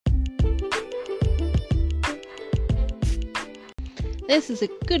This is a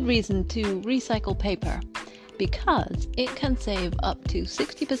good reason to recycle paper because it can save up to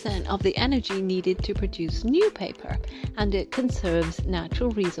 60% of the energy needed to produce new paper, and it conserves natural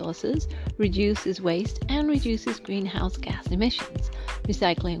resources, reduces waste, and reduces greenhouse gas emissions.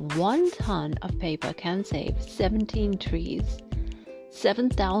 Recycling 1 ton of paper can save 17 trees,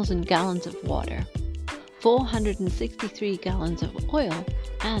 7,000 gallons of water, 463 gallons of oil,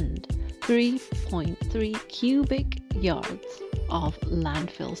 and 3.3 cubic yards of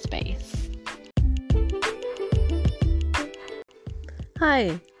landfill space.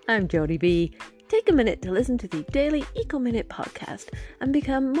 Hi, I'm Jody B. Take a minute to listen to the Daily Eco Minute podcast and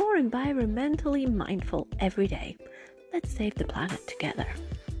become more environmentally mindful every day. Let's save the planet together.